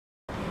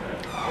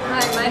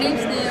My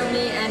name's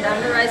Naomi and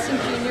I'm a rising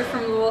junior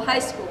from Lowell High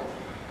School.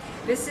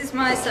 This is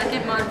my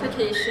second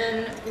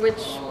modification,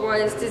 which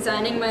was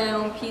designing my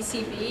own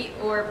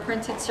PCB or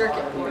printed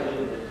circuit board.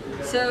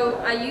 So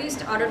I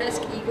used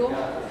Autodesk Eagle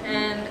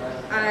and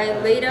I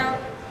laid out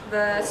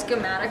the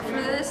schematic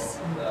for this.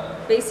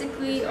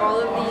 Basically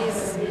all of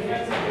these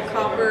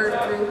copper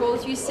through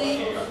holes you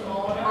see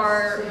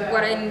are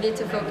what I needed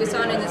to focus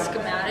on in the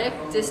schematic.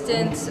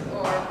 Distance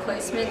or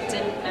placement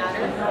didn't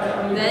matter.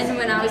 Then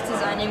when I was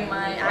designing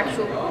my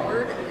actual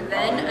board,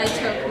 then I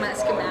took my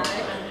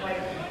schematic,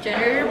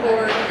 generated a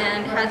board,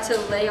 and had to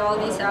lay all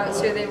these out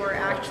so they were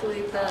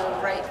actually the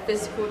right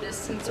physical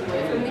distance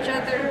away from each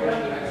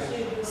other.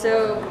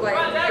 So, like,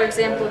 for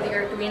example, the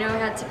Arduino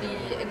had to be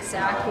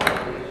exactly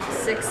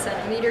 6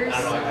 centimeters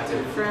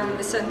from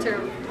the center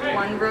of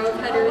one row of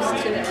headers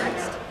to the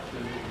next.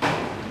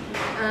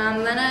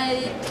 Then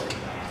I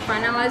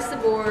finalized the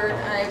board.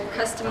 I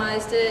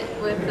customized it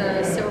with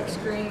a silk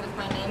screen with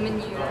my name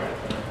and year.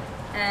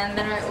 And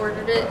then I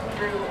ordered it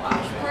through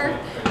Oshpark.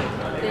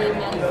 They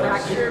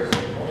manufacture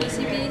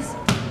PCBs.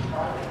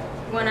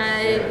 When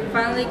I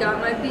finally got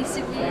my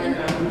PCB,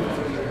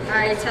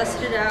 I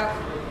tested it out.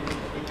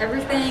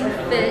 Everything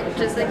fit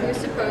just like it was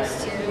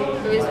supposed to.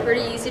 It was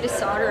pretty easy to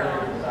solder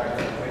on.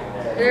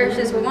 There's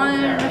just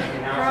one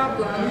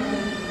problem.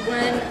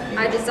 When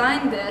I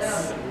designed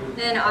this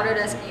in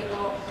Autodesk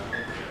Eagle,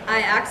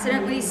 I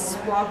accidentally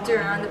swapped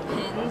around the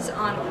pins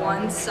on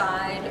one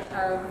side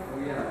of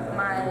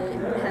my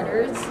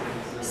headers.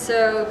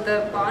 So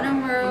the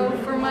bottom row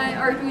for my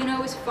Arduino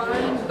was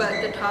fine,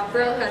 but the top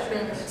row had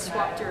been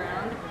swapped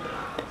around.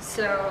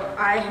 So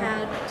I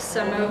had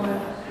some of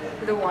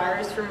the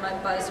wires from my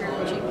buzzer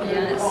and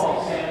GPS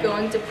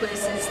going to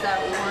places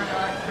that were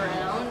not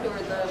ground or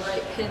the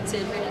right pins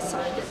had been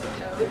assigned in the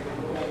code.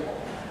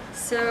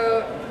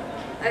 So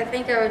I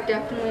think I would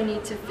definitely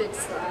need to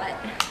fix that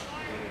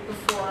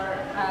before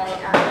I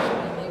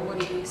actually am able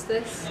to use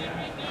this.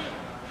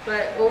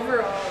 But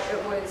overall,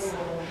 it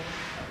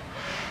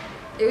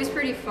was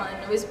pretty fun.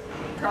 It was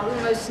probably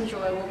the most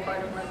enjoyable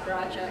part of my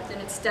project,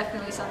 and it's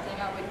definitely something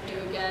I would do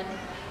again,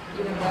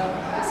 even though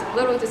it was a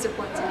little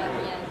disappointing at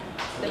the end.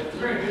 Thank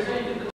you.